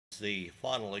the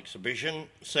final exhibition.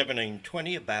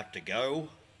 17:20 about to go.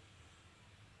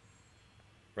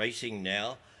 Racing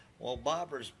now. Well,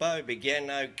 Barbara's Bow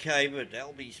began okay, but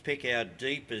Albie's Pick Out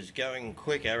Deep is going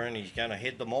quicker, and he's going to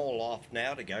head them all off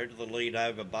now to go to the lead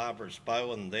over Barbara's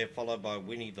Bow, and they're followed by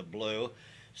Winnie the Blue.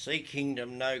 Sea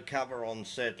Kingdom no cover on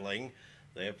settling.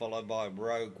 They're followed by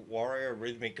Rogue Warrior,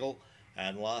 Rhythmical,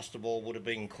 and last of all would have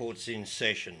been Courts in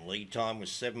Session. Lead time was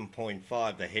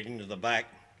 7.5. They're heading to the back.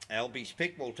 Albie's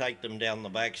Pick will take them down the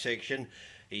back section.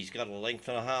 He's got a length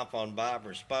and a half on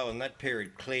Barbara's Bow, and that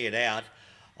period cleared out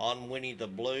on Winnie the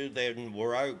Blue. Then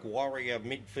Rogue Warrior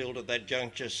midfield at that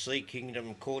juncture. Sea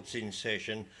Kingdom, Courts in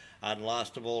Session, and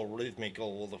last of all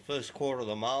Rhythmical. Well, the first quarter of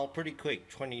the mile pretty quick,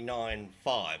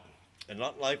 29.5. They're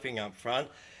not loafing up front.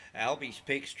 Albie's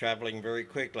Pick's travelling very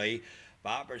quickly.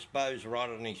 Barbara's Bow's right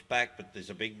on his back, but there's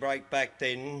a big break back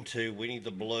then to Winnie the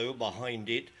Blue. Behind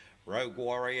it, Rogue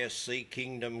Warrior, Sea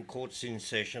Kingdom, Courts in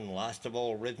Session, last of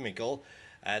all Rhythmical,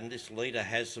 and this leader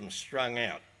has them strung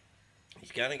out.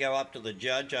 He's going to go up to the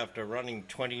judge after running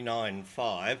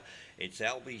 29.5. It's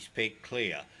Albie's Pick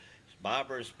clear.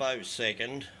 Barbara's Bow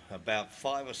second, about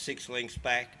 5 or 6 lengths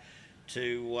back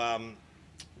to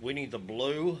Winnie the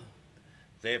Blue.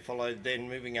 There followed then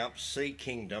moving up Sea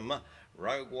Kingdom.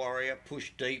 Rogue Warrior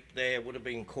pushed deep there, would have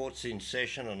been Courts in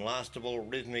Session, and last of all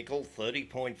Rhythmical,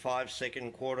 30.5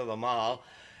 second quarter of the mile,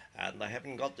 and they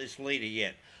haven't got this leader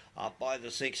yet. Up by the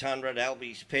 600,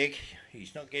 Albie's Pick.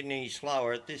 He's not getting any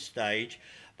slower at this stage.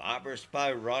 Barbara's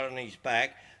Bow right on his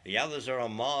back. The others are a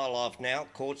mile off now.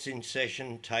 Courts in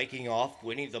Session taking off.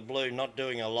 Winnie the Blue not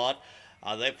doing a lot.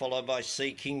 They're followed by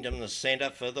Sea Kingdom, the centre.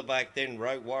 Further back then,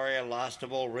 Rogue Warrior, last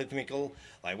of all, Rhythmical.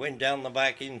 They went down the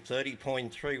back in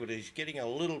 30.3, but he's getting a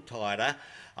little tighter.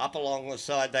 Up along the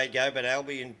side they go, but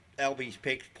Albie's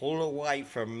Pick pull away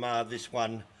from this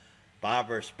one,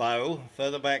 Barbara's Bow.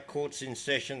 Further back, Courts in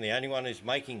Session, the only one who's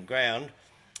making ground.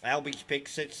 Albie's Pick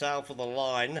sets sail for the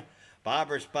line.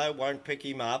 Barbara's Bow won't pick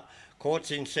him up.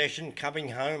 Courts in Session coming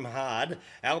home hard.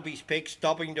 Albie's Pick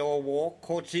stopping to a walk.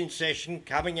 Courts in Session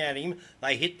coming at him.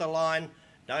 They hit the line.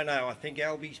 No, I think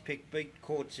Albie's Pick beat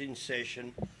Courts in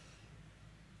Session.